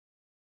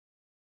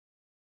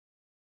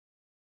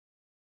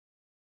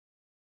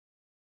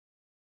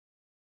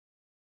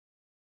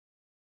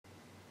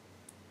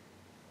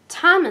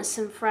Thomas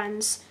and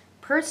Friends,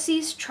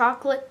 Percy's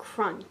Chocolate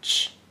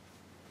Crunch.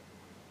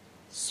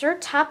 Sir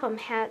Topham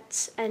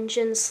Hatt's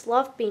engines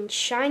love being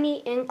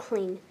shiny and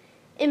clean.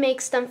 It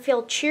makes them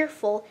feel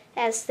cheerful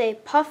as they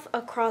puff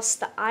across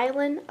the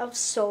island of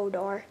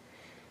Sodor.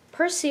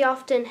 Percy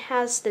often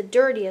has the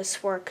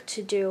dirtiest work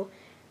to do,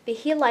 but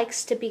he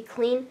likes to be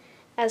clean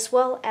as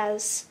well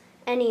as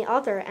any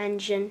other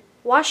engine.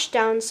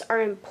 Washdowns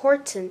are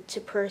important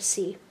to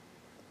Percy.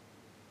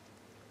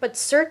 But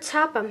Sir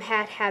Topham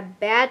Hatt had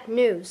bad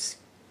news.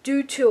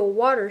 Due to a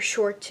water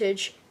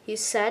shortage, he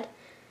said,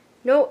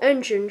 no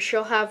engine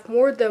shall have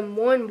more than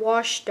one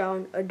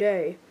washdown a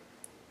day.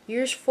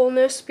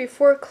 Usefulness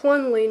before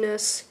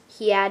cleanliness,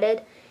 he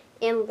added,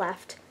 and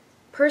left.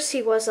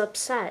 Percy was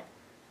upset.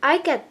 I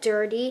get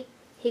dirty,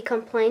 he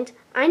complained.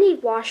 I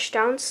need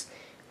washdowns.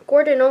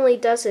 Gordon only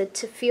does it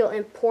to feel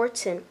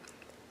important.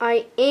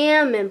 I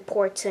am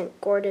important,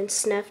 Gordon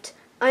sniffed.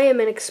 I am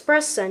an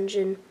express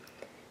engine.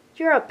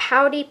 You're a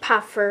pouty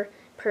puffer,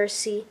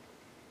 Percy,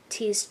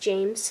 teased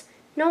James.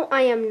 No,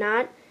 I am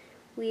not,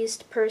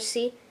 wheezed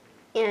Percy,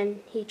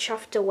 and he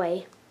chuffed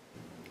away.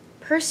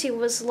 Percy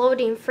was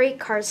loading freight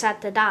cars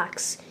at the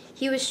docks.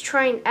 He was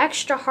trying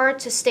extra hard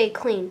to stay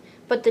clean,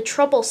 but the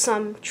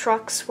troublesome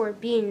trucks were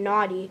being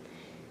naughty.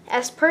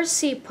 As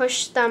Percy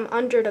pushed them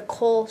under the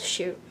coal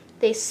chute,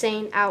 they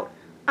sang out,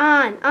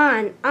 On,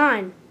 on,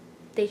 on,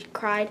 they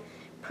cried.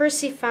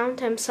 Percy found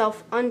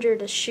himself under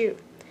the chute,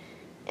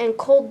 and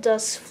coal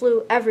dust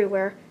flew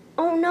everywhere.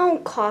 Oh no,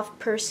 coughed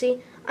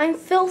Percy, I'm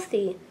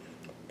filthy.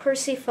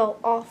 Percy felt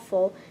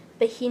awful,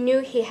 but he knew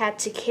he had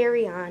to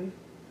carry on.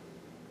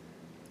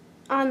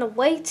 On the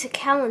way to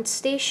Callan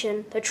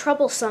Station, the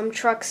troublesome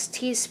trucks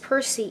teased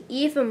Percy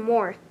even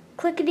more.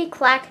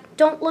 Clickety-clack,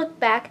 don't look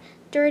back,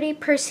 dirty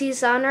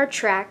Percy's on our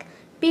track.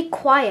 Be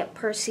quiet,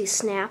 Percy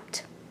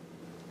snapped.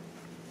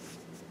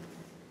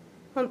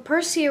 When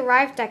Percy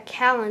arrived at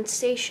Callan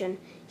Station,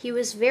 he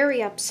was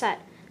very upset.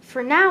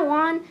 From now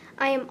on,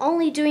 I am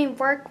only doing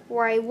work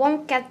where I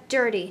won't get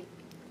dirty.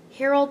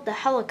 Harold the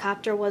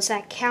helicopter was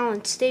at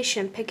Callan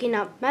Station picking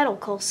up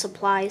medical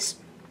supplies.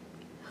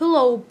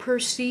 Hello,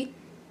 Percy,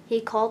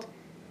 he called,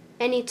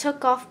 and he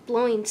took off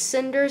blowing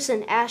cinders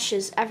and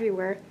ashes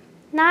everywhere.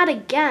 Not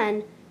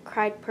again,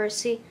 cried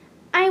Percy.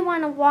 I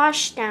want a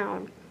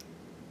washdown.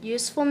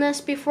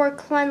 Usefulness before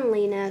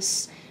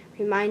cleanliness,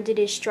 reminded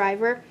his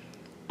driver.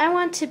 I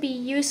want to be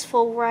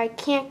useful where I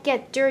can't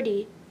get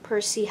dirty,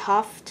 Percy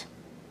huffed.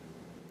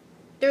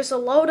 There's a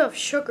load of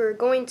sugar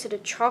going to the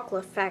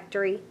chocolate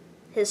factory,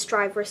 his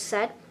driver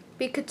said.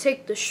 We could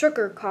take the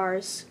sugar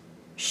cars.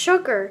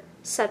 Sugar,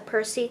 said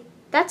Percy.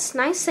 That's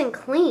nice and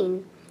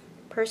clean.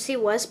 Percy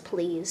was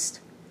pleased.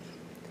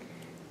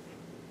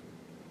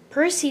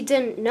 Percy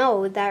didn't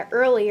know that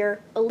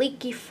earlier a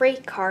leaky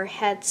freight car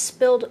had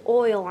spilled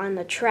oil on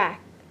the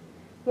track.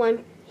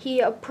 When he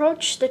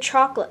approached the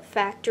chocolate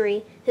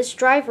factory, his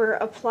driver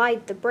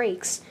applied the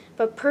brakes,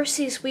 but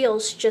Percy's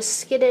wheels just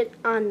skidded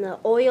on the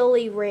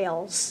oily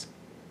rails.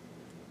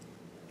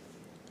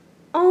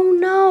 Oh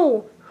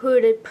no,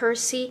 hooted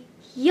Percy.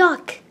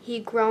 Yuck, he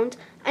groaned.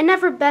 I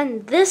never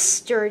been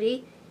this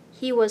dirty.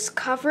 He was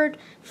covered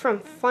from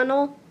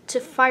funnel to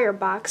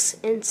firebox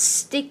in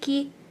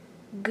sticky,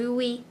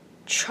 gooey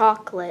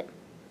chocolate.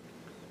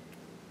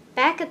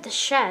 Back at the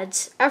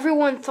sheds,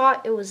 everyone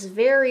thought it was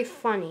very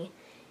funny.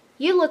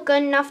 You look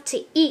good enough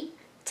to eat,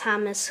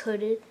 Thomas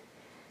hooted.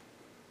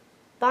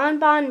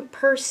 Bonbon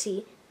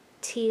Percy,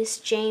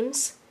 teased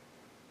James.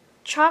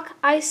 Chalk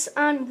ice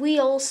on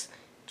wheels,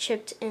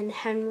 chipped in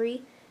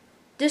Henry.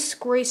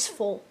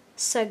 Disgraceful,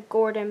 said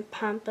Gordon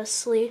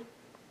pompously.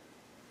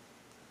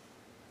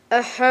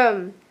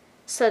 Ahem,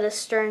 said a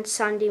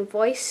stern-sounding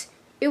voice.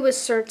 It was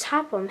Sir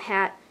Topham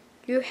Hatt.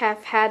 You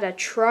have had a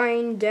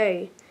trying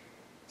day,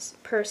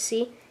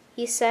 Percy,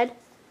 he said.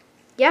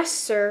 Yes,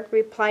 sir,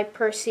 replied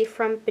Percy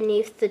from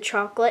beneath the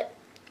chocolate.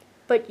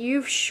 But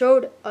you've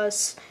showed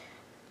us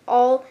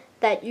all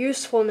that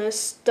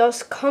usefulness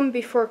does come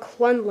before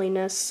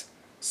cleanliness.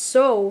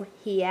 So,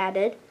 he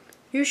added,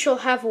 you shall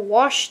have a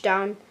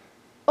washdown.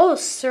 Oh,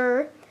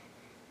 sir,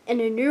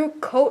 and a new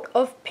coat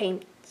of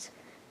paint.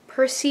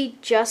 Percy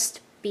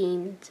just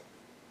beamed.